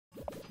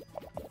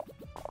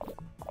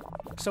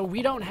So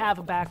we don't have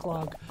a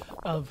backlog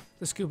of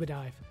the Scuba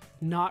Dive.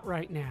 Not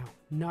right now.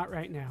 Not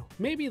right now.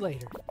 Maybe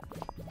later.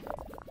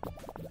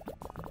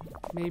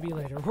 Maybe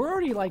later. We're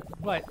already like,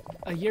 what,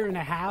 a year and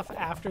a half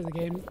after the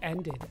game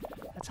ended.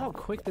 That's how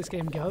quick this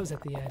game goes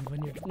at the end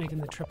when you're making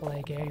the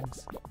AAA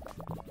games.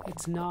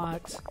 It's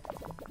not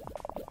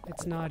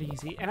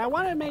easy. And I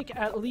want to make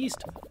at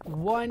least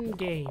one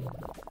game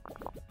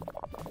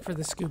for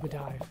the Scuba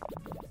Dive.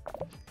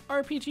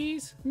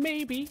 RPGs?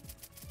 Maybe.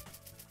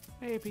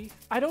 Maybe.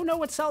 I don't know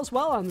what sells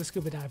well on the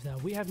Scuba Dive, though.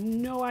 We have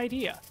no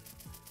idea,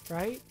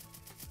 right?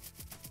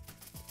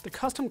 The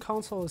custom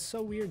console is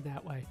so weird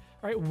that way.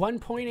 All right,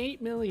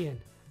 1.8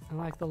 million. I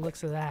like the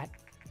looks of that.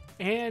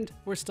 And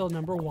we're still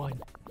 #1.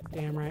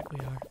 Damn right we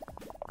are.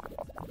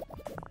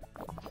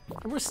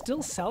 And we're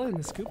still selling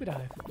the Scuba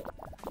Dive.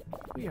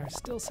 We are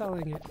still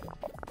selling it.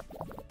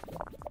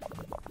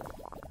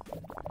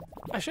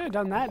 I should have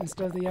done that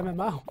instead of the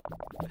MMO.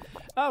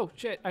 Oh,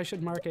 shit. I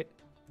should mark it.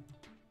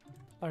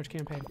 Large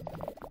campaign.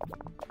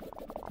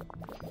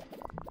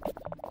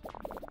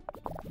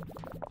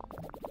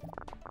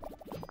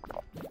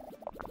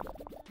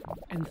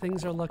 And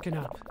things are looking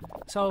up.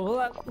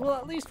 So we'll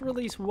at least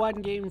release one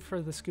game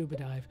for the Scuba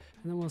Dive,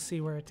 and then we'll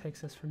see where it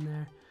takes us from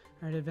there.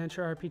 All right,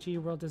 adventure RPG,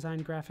 world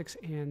design, graphics,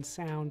 and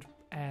sound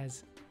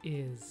as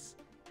is.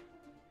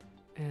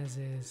 As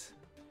is.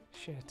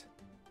 Shit.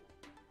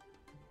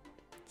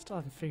 Still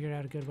haven't figured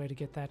out a good way to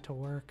get that to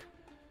work.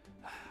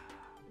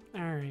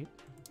 All right.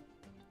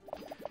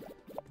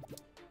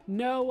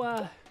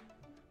 No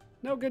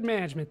good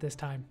management this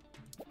time.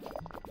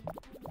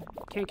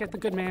 Can't get the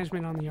good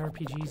management on the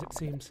RPGs, it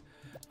seems.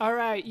 All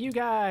right, you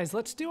guys,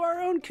 let's do our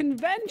own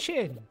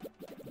convention.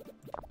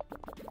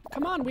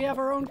 Come on, we have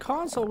our own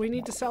console. We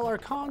need to sell our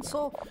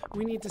console.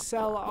 We need to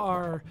sell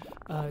our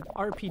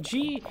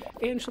RPG,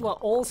 Angela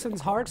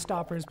Olsen's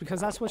Heartstoppers, because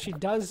that's what she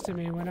does to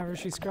me whenever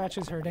she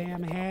scratches her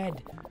damn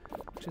head,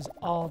 which is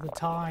all the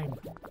time.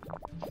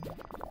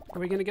 Are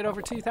we gonna get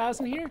over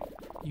 2,000 here?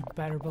 You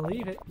better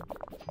believe it.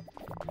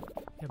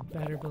 You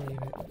better believe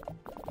it.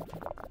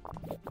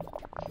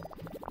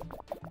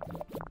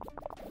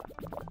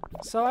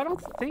 So I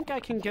don't think I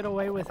can get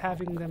away with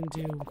having them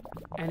do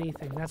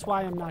anything. That's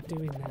why I'm not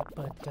doing that.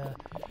 But,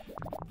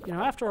 you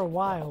know, after a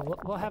while,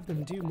 we'll have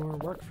them do more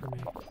work for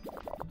me.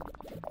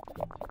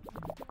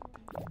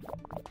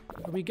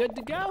 Are we good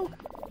to go?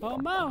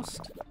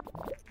 Almost.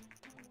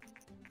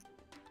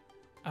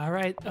 All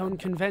right, own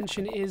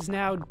convention is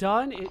now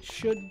done. It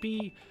should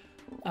be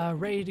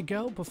ready to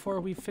go before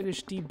we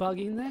finish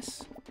debugging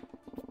this.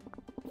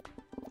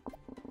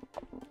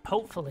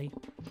 Hopefully.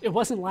 It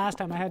wasn't last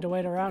time. I had to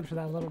wait around for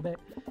that a little bit.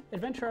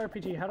 Adventure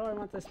RPG, how do I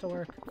want this to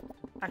work?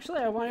 Actually,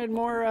 I wanted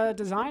more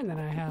design than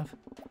I have.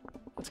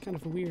 That's kind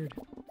of weird.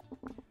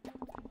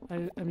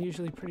 I'm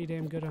usually pretty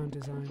damn good on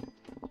design.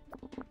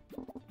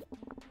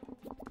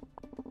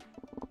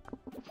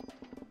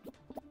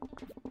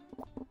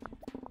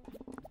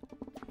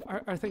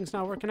 Are things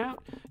not working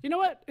out? You know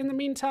what? In the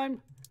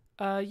meantime,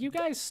 you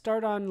guys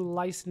start on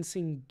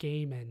licensing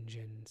game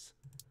engines.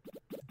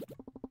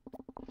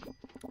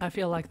 I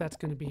feel like that's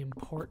going to be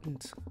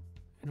important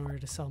in order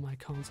to sell my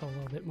console a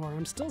little bit more.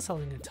 I'm still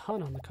selling a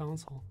ton on the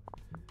console.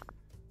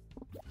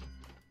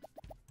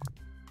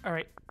 All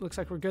right, looks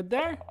like we're good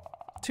there.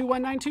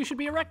 2192 should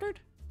be a record.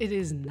 It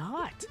is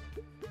not.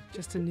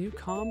 Just a new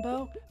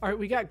combo. All right,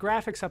 we got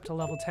graphics up to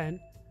level 10.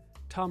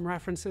 Tom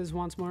References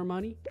wants more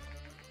money.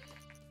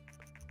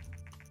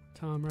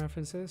 Tom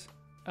References.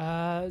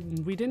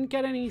 We didn't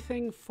get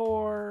anything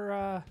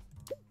for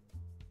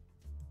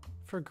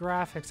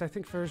graphics. I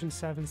think version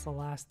 7's the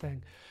last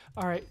thing.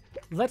 All right,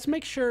 let's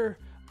make sure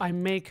I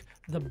make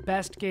the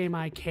best game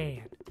I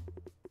can.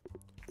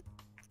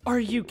 Are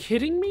you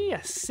kidding me?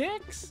 A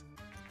 6?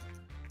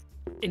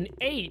 An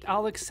 8?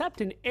 I'll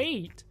accept an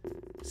 8.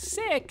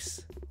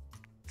 6?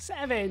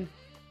 7?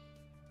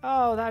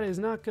 Oh, that is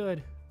not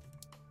good.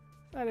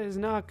 That is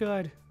not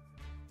good.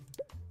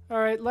 All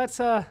right, let's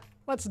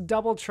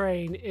double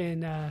train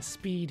in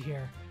speed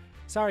here.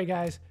 Sorry,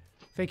 guys.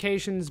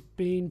 Vacation's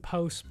being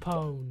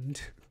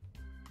postponed.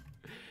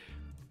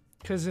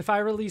 Because if I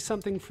release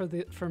something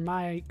for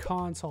my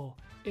console,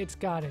 it's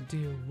gotta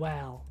do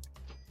well.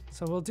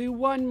 So we'll do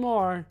one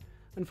more.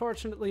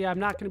 Unfortunately, I'm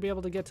not going to be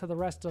able to get to the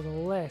rest of the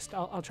list.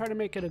 I'll try to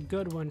make it a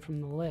good one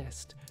from the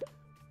list.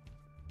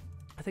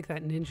 I think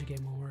that ninja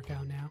game will work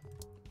out now.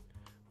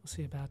 We'll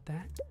see about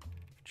that.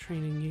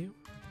 Training you.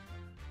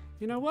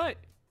 You know what?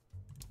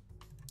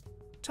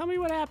 Tell me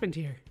what happened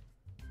here.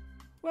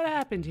 What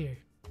happened here?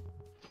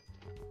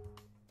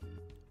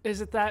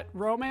 Is it that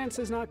romance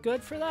is not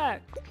good for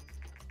that?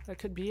 That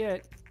could be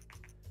it.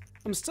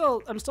 I'm still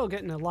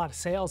getting a lot of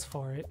sales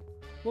for it.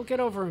 We'll get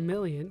over 1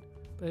 million,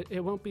 but it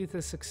won't be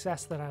the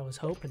success that I was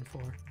hoping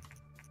for.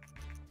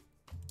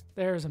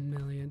 There's 1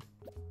 million.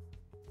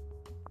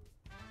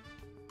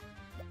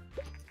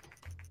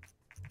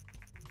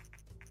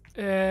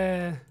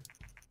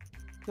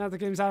 Now the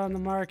game's out on the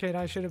market,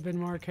 I should have been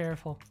more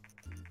careful.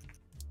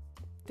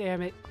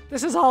 Damn it.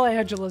 This is all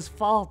Angela's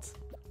fault.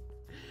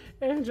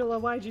 Angela,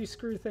 why'd you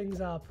screw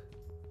things up?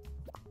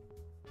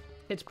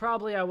 It's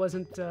probably I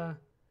wasn't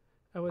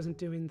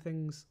doing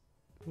things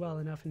well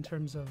enough in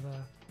terms of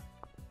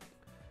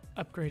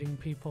upgrading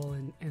people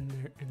and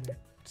their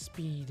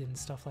speed and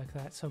stuff like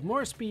that. So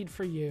more speed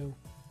for you.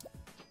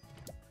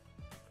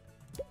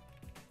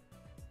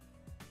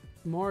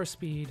 More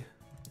speed.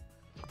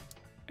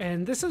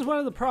 And this is one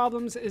of the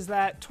problems, is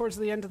that towards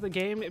the end of the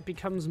game, it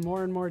becomes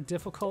more and more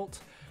difficult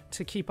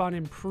to keep on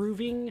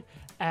improving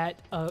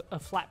at a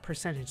flat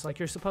percentage. Like,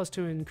 you're supposed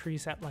to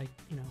increase at, like,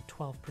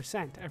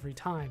 12% every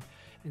time.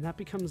 And that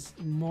becomes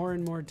more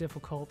and more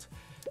difficult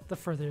the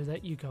further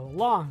that you go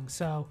along.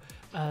 So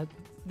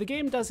the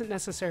game doesn't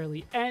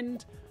necessarily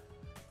end.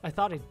 I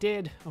thought it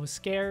did. I was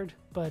scared,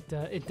 but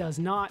it does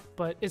not.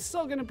 But it's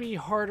still going to be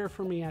harder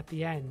for me at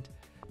the end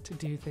to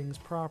do things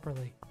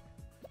properly.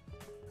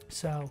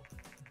 So,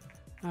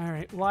 all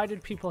right, why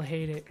did people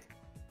hate it?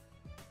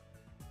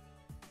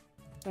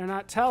 They're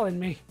not telling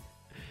me.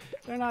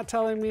 They're not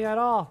telling me at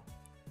all.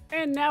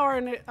 And now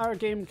our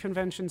game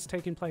convention's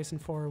taking place in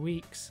 4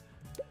 weeks.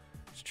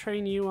 Let's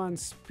train you on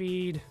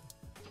speed.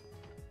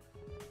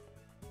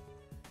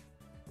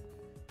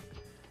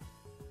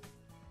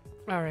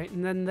 All right,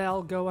 and then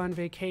they'll go on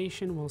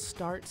vacation. We'll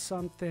start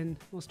something.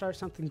 We'll start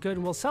something good,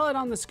 and we'll sell it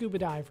on the Scuba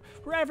Dive.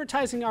 We're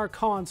advertising our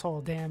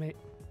console, damn it.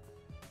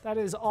 That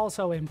is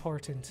also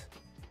important.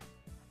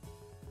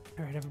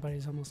 All right,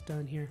 everybody's almost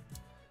done here.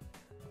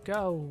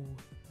 Go.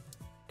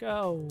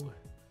 Go.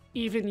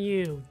 Even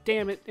you.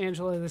 Damn it,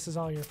 Angela, this is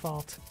all your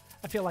fault.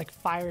 I feel like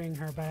firing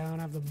her, but I don't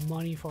have the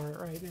money for it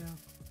right now.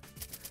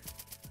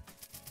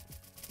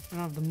 I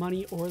don't have the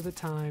money or the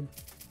time.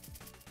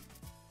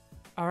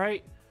 All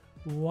right.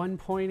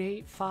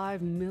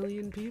 1.85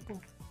 million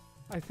people.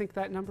 I think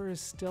that number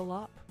is still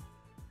up.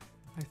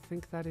 I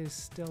think that is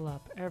still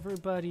up.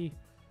 Everybody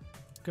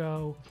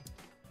go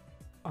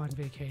on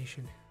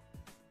vacation.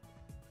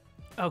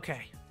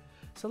 Okay.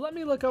 So let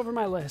me look over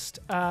my list.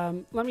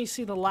 Let me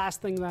see the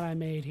last thing that I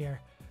made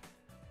here.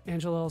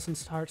 Angela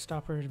Olsen's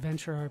Heartstopper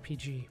Adventure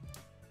RPG.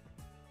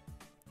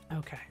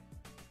 Okay.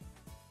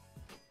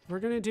 We're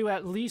going to do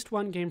at least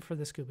one game for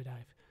the Scuba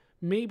Dive.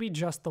 Maybe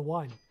just the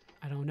one.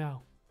 I don't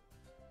know.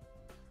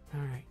 All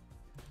right.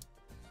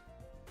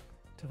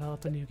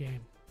 Develop a new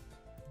game.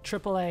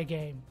 AAA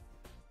game.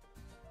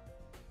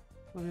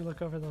 Let me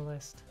look over the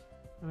list.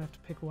 I have to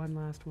pick one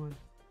last one.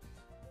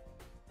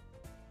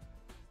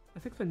 I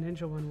think the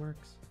ninja one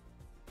works.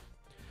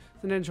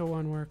 The ninja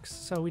one works.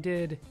 So we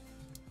did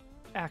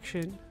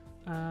action.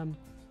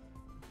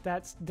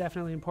 That's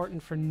definitely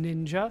important for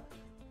ninja.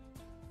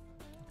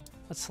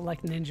 Let's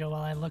select ninja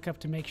while I look up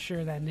to make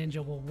sure that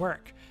ninja will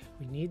work.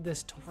 We need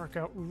this to work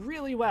out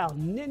really well.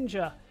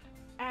 Ninja.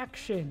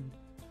 Action.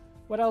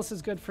 What else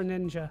is good for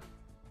ninja?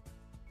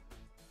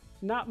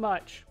 Not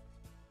much.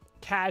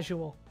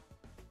 Casual.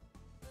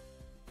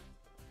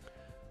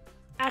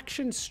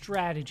 Action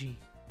strategy.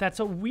 That's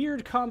a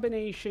weird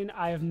combination.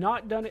 I have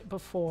not done it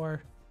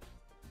before.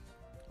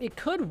 It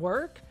could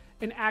work,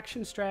 an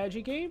action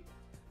strategy game.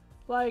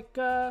 Like,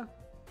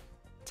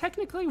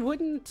 technically,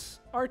 wouldn't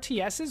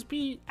RTSs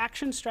be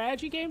action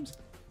strategy games?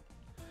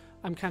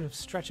 I'm kind of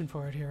stretching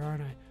for it here,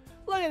 aren't I?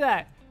 Look at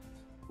that.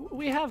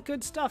 We have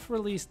good stuff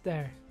released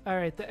there. All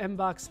right, the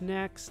M-Box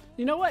next.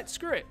 You know what?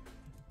 Screw it.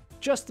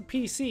 Just the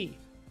PC.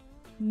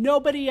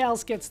 Nobody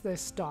else gets this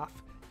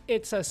stuff.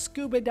 It's a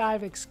Scuba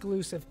Dive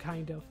exclusive,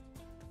 kind of.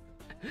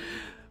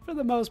 For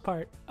the most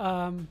part.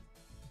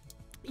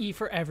 E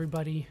for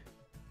everybody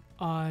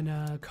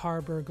on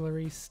car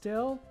burglary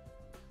still.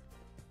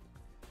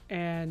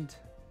 And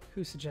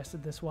who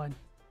suggested this one?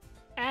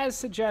 As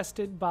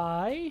suggested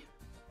by...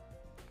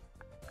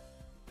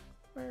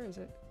 Where is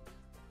it?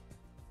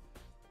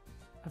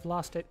 I've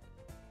lost it.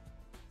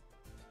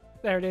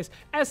 There it is.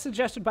 As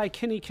suggested by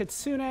Kenny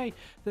Kitsune,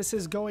 this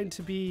is going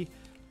to be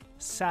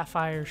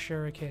Sapphire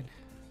Shuriken.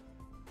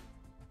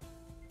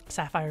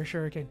 Sapphire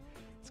Shuriken.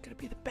 It's going to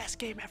be the best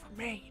game ever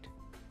made.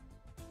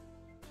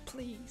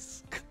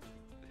 Please.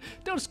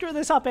 Don't screw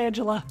this up,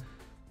 Angela.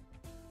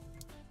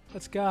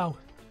 Let's go.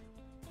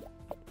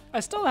 I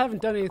still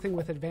haven't done anything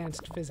with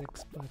advanced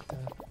physics, but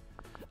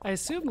I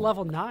assume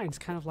level 9 is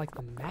kind of like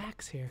the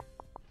max here.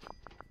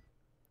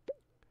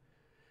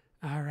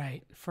 All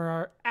right, for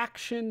our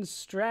action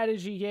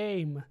strategy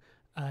game,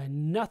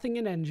 nothing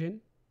in engine.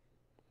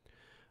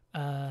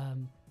 What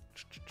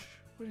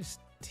is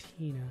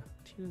Tina?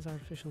 Tina's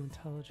artificial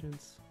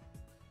intelligence.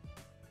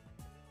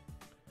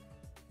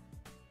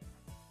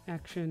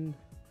 Action.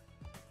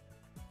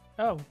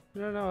 Oh,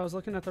 no, I was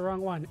looking at the wrong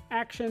one.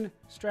 Action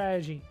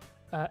strategy,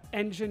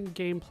 engine,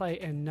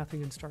 gameplay, and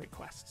nothing in story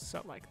quests.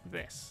 So like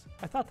this.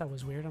 I thought that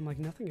was weird. I'm like,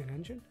 nothing in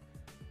engine?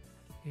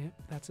 Yep,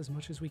 that's as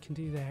much as we can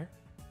do there.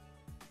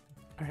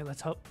 All right,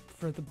 let's hope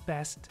for the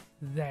best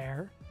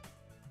there.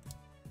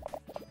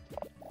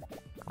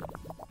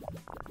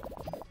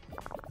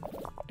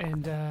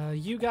 And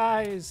you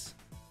guys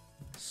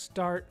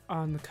start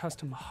on the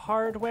custom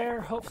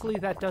hardware. Hopefully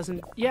that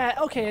doesn't... Yeah,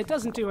 okay, it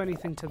doesn't do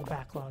anything to the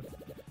backlog.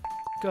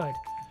 Good.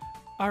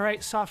 All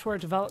right, software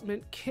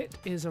development kit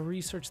is a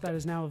research that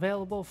is now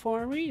available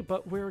for me,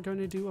 but we're going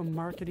to do a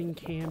marketing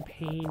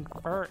campaign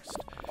first.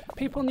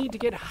 People need to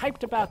get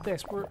hyped about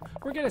this. We're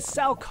going to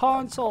sell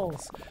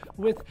consoles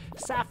with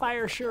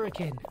Sapphire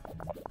Shuriken.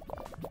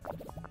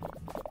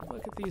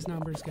 Look at these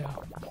numbers go.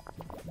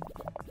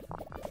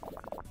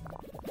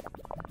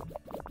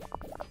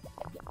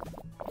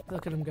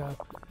 Look at them go.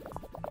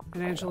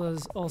 And Angela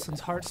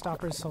Olsen's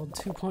Heartstoppers sold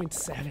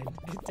 2.7.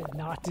 It did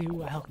not do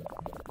well.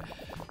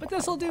 But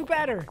this will do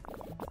better.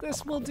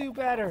 This will do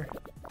better.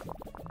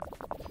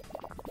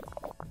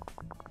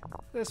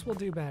 This will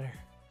do better.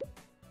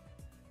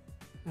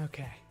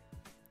 Okay.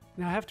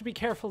 Now I have to be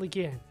careful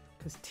again,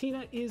 because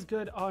Tina is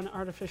good on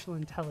artificial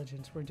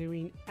intelligence. We're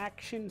doing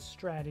action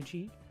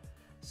strategy,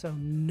 so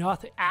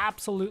nothing,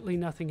 absolutely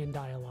nothing in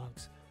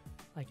dialogues.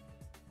 Like,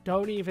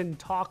 don't even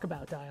talk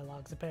about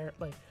dialogues,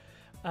 apparently.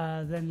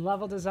 Then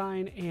level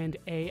design and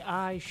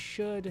AI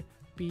should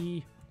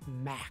be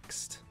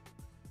maxed.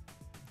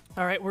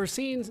 All right, we're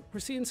seeing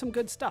some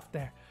good stuff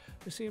there.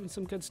 We're seeing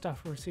some good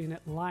stuff. We're seeing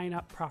it line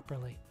up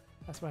properly.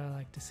 That's what I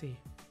like to see.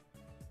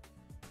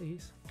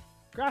 Please.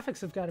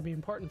 Graphics have got to be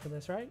important for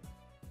this, right?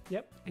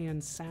 Yep,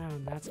 and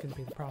sound. That's going to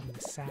be the problem,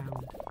 the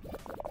sound.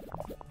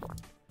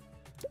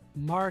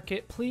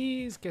 Market,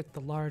 please. Get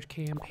the large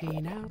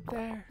campaign out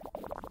there.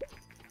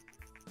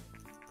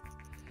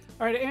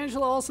 All right,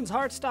 Angela Olsen's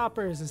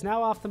Heartstoppers is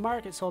now off the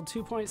market. Sold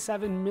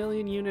 2.7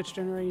 million units,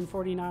 generating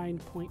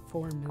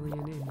 49.4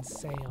 million in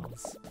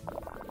sales.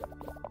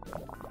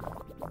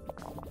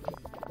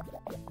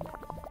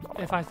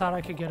 If I thought I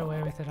could get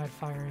away with it, I'd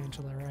fire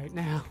Angela right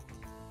now.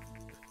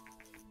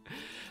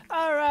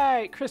 All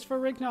right, Christopher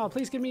Rignall,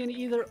 please give me an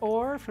either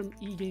or from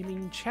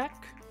eGaming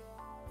Check.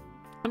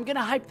 I'm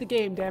gonna hype the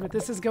game, damn it.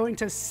 This is going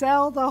to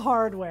sell the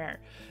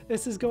hardware.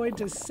 This is going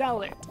to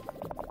sell it.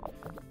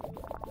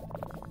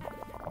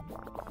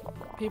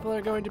 People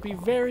are going to be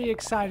very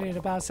excited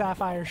about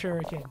Sapphire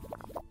Shuriken.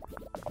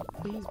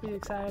 Please be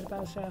excited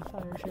about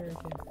Sapphire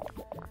Shuriken.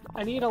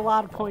 I need a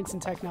lot of points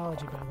in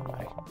technology, by the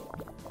way.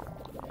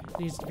 It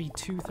needs to be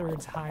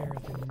 2/3 higher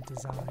than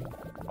design.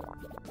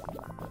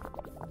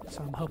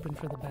 So I'm hoping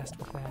for the best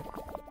with that.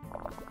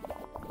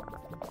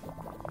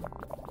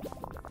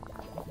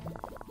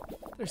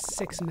 There's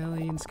 6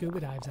 million scuba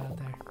dives out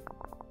there.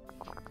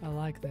 I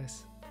like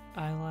this.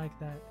 I like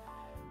that.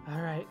 All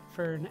right,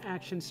 for an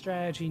action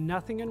strategy,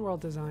 nothing in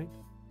world design,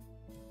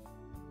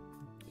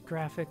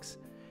 graphics,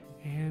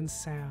 and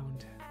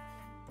sound.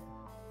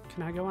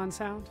 Can I go on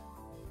sound?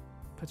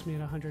 Puts me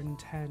at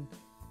 110.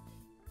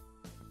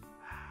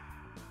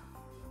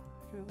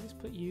 I can at least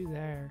put you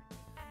there.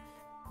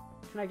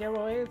 Can I get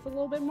away with a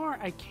little bit more?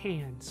 I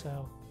can,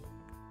 so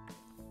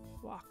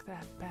walk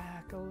that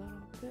back a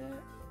little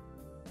bit.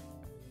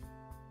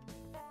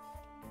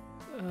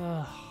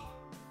 Ugh.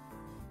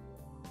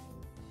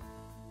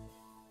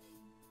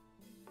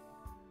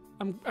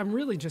 I'm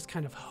really just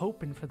kind of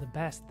hoping for the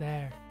best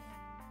there.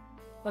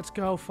 Let's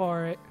go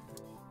for it.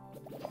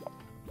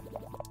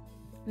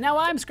 Now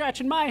I'm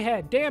scratching my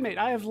head. Damn it,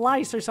 I have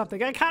lice or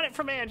something. I caught it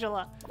from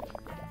Angela.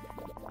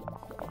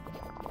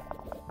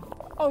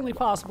 Only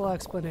possible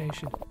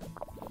explanation.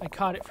 I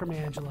caught it from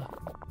Angela.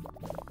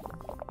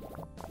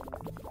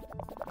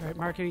 All right,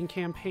 marketing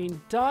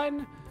campaign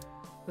done.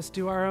 Let's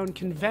do our own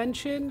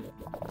convention.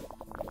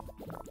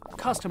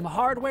 Custom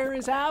hardware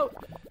is out.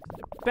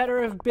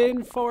 Better have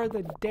been for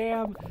the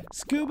damn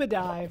Scuba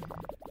Dive,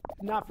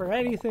 not for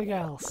anything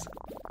else.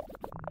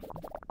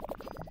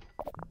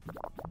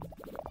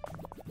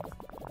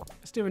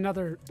 Let's do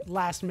another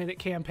last-minute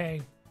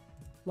campaign,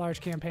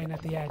 large campaign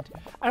at the end.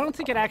 I don't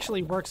think it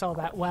actually works all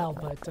that well,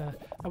 but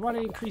I want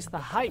to increase the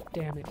hype,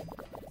 damn it.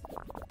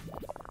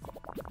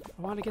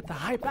 I want to get the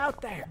hype out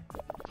there.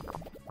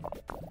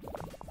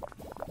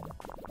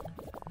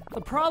 The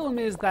problem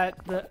is that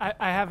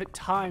I have it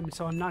timed,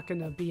 so I'm not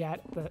going to be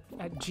at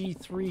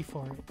G3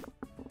 for it.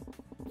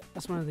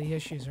 That's one of the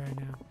issues right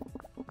now.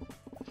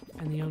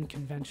 And the own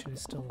convention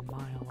is still a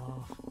mile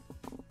off.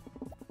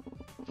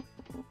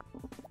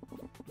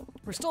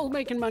 We're still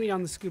making money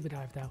on the Scuba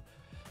Dive, though.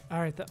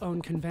 All right, the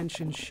own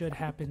convention should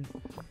happen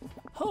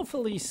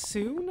hopefully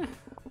soon.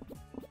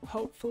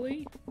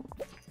 Hopefully.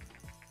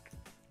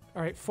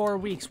 All right, 4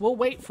 weeks. We'll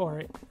wait for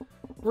it.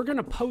 We're going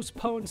to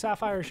postpone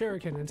Sapphire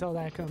Shuriken until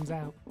that comes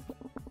out.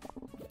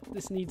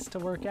 This needs to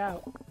work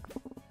out.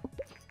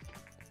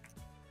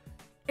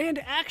 And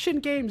action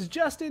games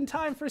just in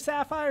time for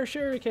Sapphire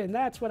Shuriken.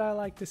 That's what I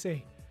like to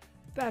see.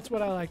 That's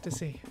what I like to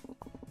see.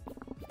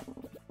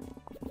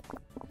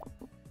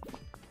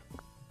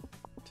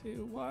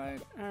 2,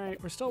 1. All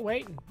right, we're still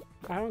waiting.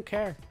 I don't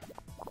care.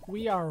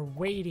 We are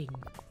waiting.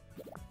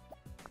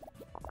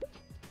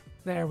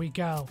 There we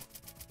go.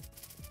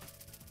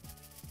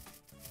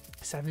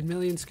 7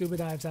 million scuba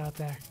dives out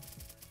there.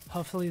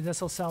 Hopefully this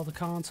will sell the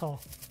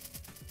console.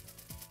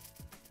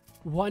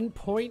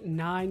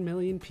 1.9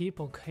 million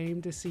people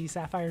came to see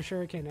Sapphire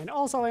Shuriken, and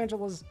also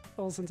Angela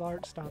Olsen's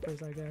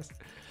Heartstoppers, I guess.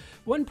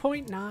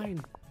 1.9.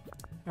 All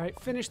right,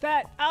 finish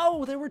that.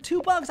 Oh, there were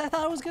 2 bugs. I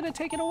thought I was going to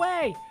take it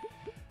away.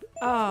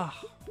 Ah.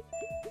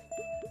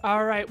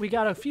 All right, we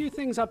got a few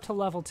things up to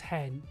level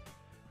 10.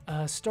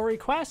 Story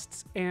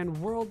quests and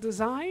world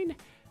design.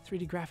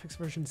 3D graphics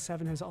version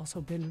 7 has also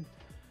been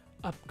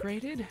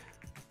upgraded.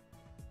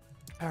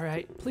 All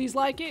right, please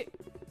like it.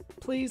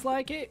 Please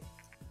like it.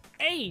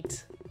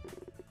 8.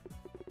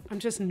 I'm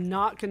just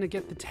not going to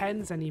get the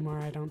 10s anymore,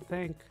 I don't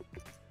think.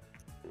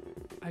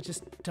 I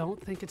just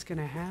don't think it's going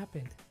to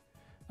happen.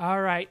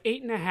 All right,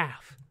 8.5.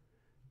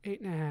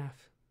 8.5.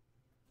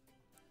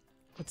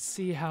 Let's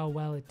see how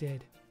well it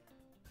did.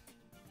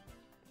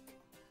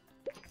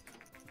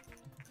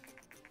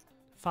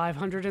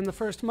 500 in the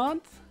first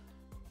month.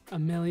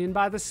 1 million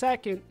by the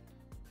second.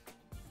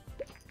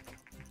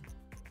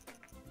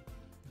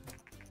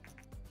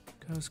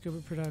 Go Scuba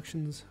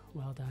Productions.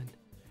 Well done.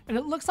 And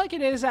it looks like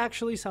it is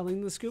actually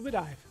selling the Scuba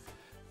Dive.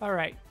 All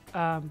right.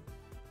 We'll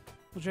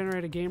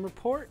generate a game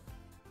report.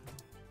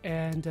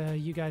 And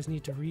you guys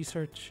need to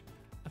research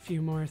a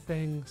few more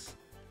things.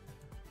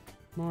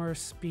 More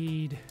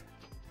speed.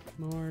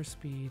 More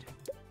speed.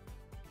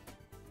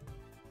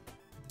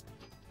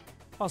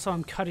 Also,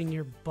 I'm cutting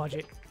your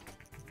budget.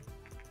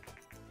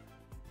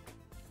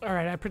 All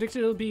right, I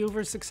predicted it'll be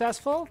uber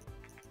successful.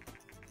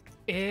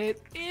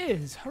 It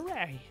is.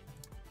 Hooray.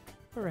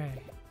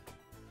 Hooray.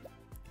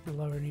 We're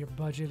lowering your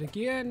budget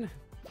again.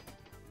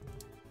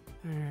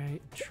 All right,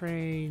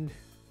 train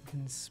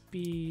and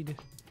speed.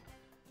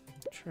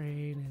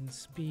 Train and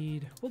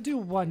speed. We'll do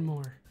one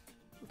more.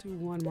 We'll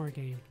do one more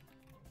game.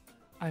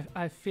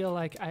 I feel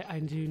like I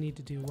do need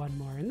to do one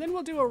more. And then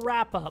we'll do a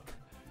wrap up.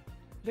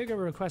 I did get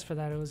a request for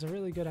that. It was a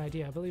really good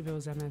idea. I believe it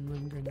was MN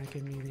Lindgren that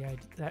gave me the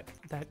idea,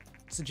 that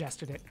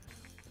suggested it.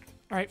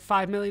 All right,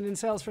 5 million in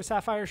sales for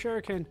Sapphire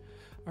Shuriken.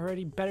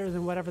 Already better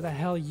than whatever the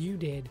hell you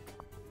did.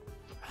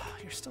 Oh,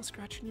 you're still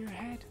scratching your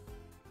head.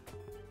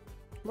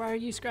 Why are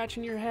you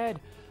scratching your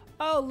head?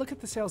 Oh, look at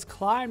the sales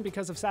climb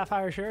because of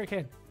Sapphire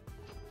Shuriken.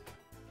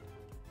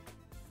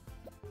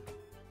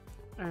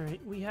 All right,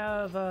 we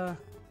have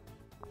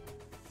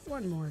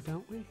one more,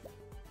 don't we?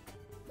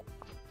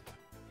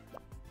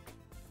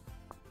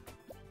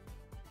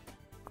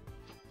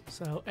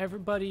 So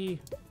everybody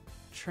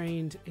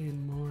trained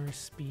in more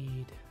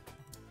speed.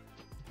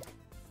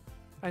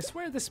 I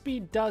swear the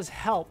speed does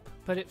help,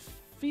 but it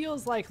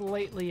feels like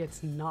lately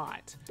it's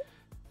not.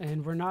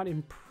 And we're not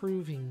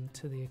improving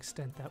to the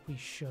extent that we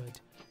should.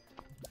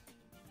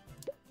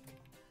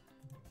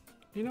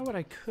 You know what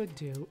I could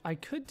do? I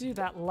could do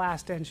that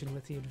last engine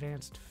with the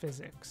advanced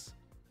physics.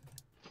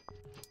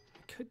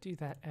 I could do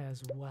that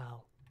as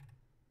well.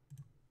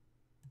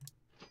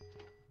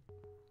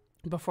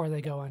 Before they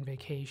go on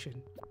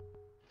vacation.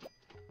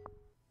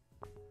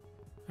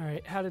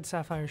 Alright, how did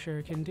Sapphire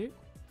Shuriken do?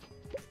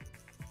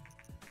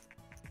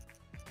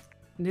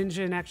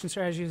 Ninja and action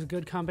strategy is a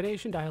good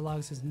combination.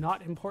 Dialogues is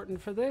not important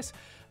for this.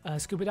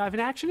 Scuba Dive in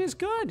action is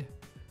good.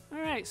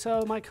 Alright,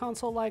 so my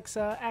console likes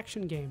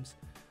action games.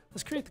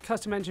 Let's create the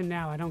custom engine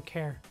now. I don't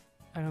care.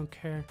 I don't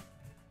care.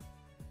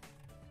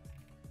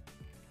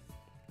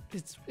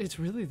 It's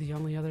really the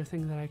only other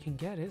thing that I can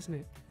get, isn't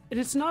it? And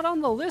it's not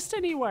on the list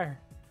anywhere.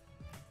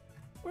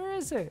 Where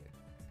is it?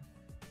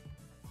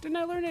 Didn't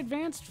I learn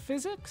advanced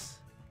physics?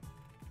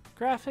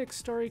 Graphics,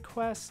 story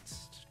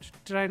quests.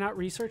 Did I not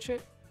research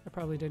it? I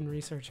probably didn't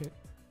research it.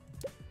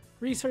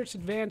 Research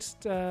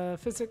advanced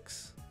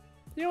physics.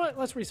 You know what?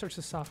 Let's research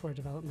the software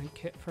development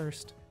kit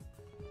first.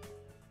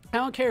 I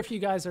don't care if you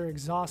guys are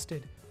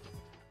exhausted.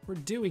 We're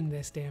doing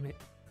this, damn it.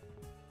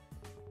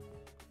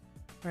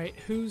 All right,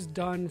 who's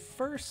done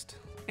first?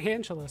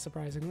 Angela,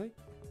 surprisingly.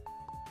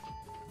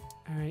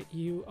 All right,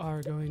 you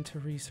are going to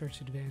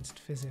research advanced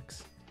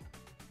physics.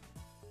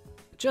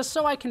 Just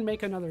so I can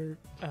make another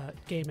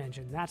game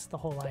engine. That's the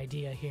whole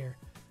idea here.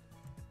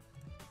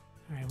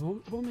 All right,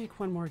 we'll make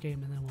one more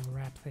game and then we'll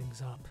wrap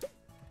things up.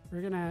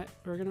 We're gonna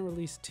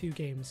release 2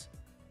 games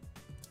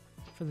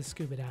for the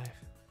Scuba Dive.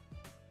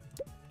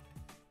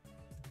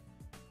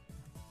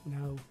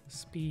 No,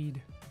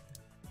 speed.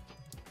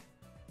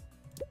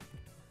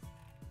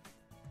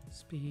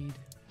 Speed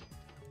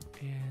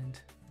and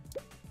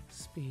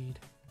speed.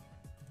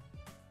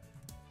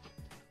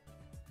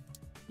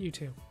 You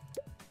too.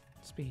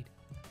 Speed.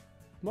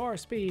 More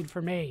speed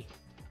for me.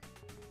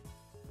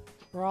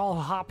 We're all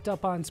hopped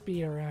up on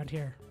speed around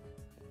here.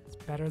 It's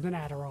better than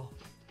Adderall.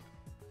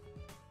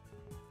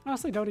 I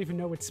honestly don't even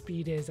know what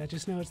speed is. I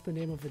just know it's the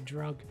name of a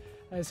drug.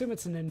 I assume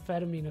it's an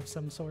amphetamine of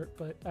some sort,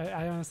 but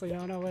I honestly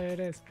don't know what it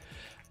is.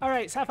 All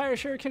right, Sapphire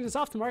Shuriken is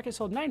off the market,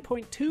 sold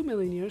 9.2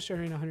 million units,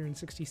 generating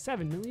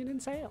 167 million in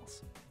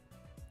sales.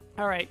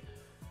 All right,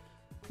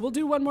 we'll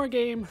do one more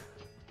game.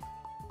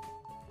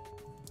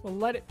 We'll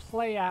let it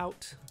play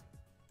out,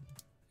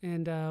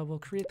 and we'll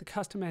create the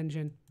custom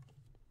engine.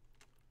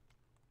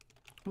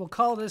 We'll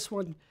call this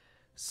one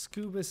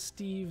Scuba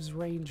Steve's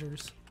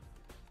Rangers.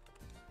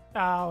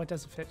 Oh, it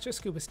doesn't fit. Just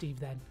Scuba Steve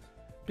then.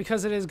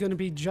 Because it is going to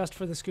be just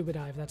for the Scuba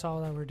Dive. That's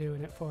all that we're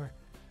doing it for.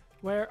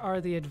 Where are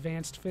the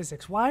advanced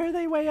physics? Why are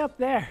they way up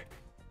there?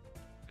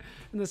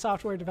 In the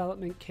software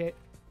development kit.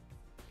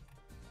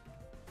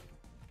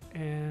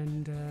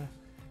 And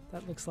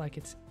That looks like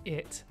it's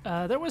it.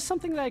 There was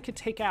something that I could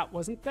take out,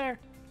 wasn't there?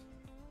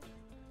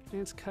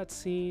 Advanced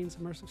cutscenes,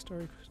 immersive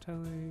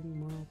storytelling,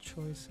 moral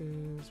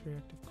choices,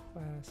 reactive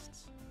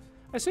quests.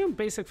 I assume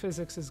basic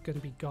physics is going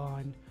to be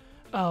gone.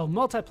 Oh,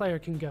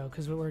 multiplayer can go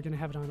because we're going to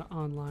have it on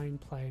online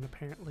play, and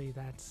apparently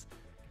that's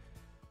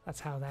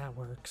how that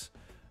works.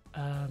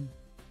 I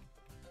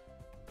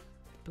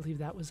believe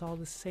that was all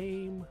the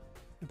same.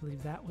 I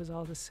believe that was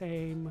all the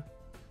same.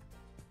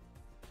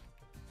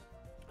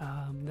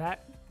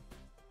 That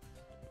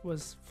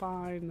was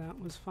fine. That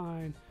was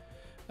fine.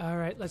 All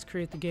right, let's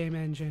create the game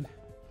engine.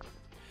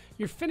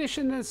 You're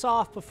finishing this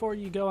off before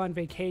you go on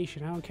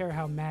vacation. I don't care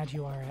how mad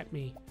you are at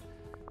me.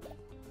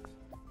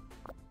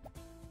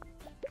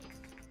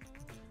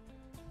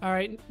 All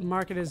right,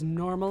 market is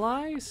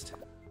normalized.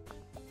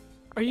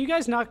 Are you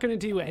guys not going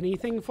to do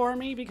anything for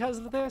me because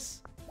of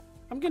this?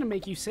 I'm going to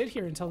make you sit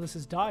here until this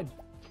is done.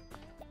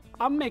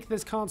 I'll make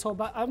this console,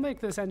 but I'll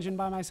make this engine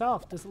by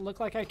myself. Does it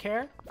look like I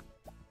care?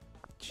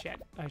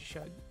 Shit, I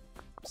should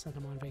send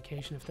them on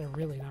vacation if they're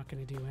really not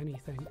going to do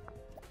anything.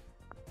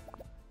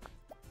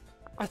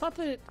 I thought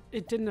that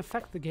it didn't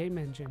affect the game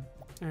engine.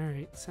 All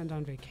right, send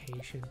on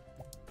vacation.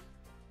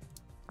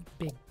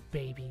 Big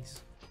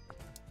babies.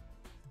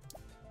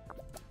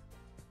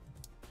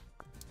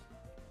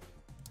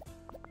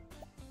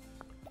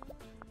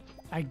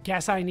 I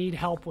guess I need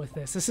help with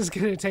this. This is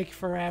going to take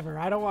forever.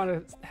 I don't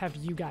want to have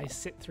you guys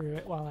sit through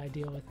it while I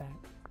deal with that.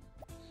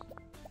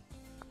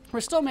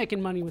 We're still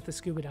making money with the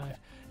Scuba Dive.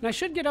 And I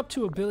should get up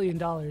to $1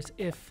 billion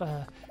if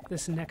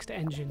this next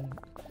engine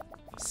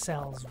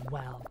sells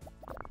well.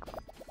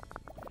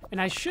 And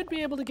I should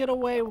be able to get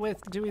away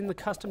with doing the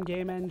custom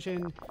game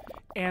engine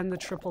and the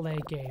AAA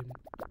game.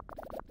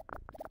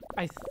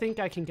 I think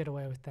I can get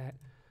away with that.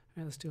 All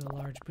right, let's do a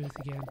large booth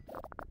again.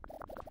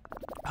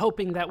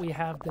 Hoping that we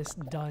have this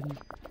done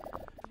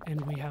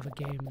and we have a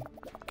game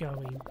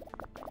going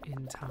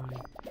in time.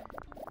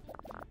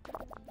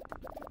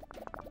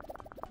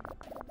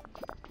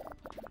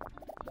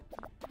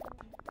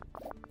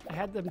 I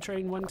had them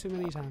train one too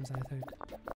many times, I think.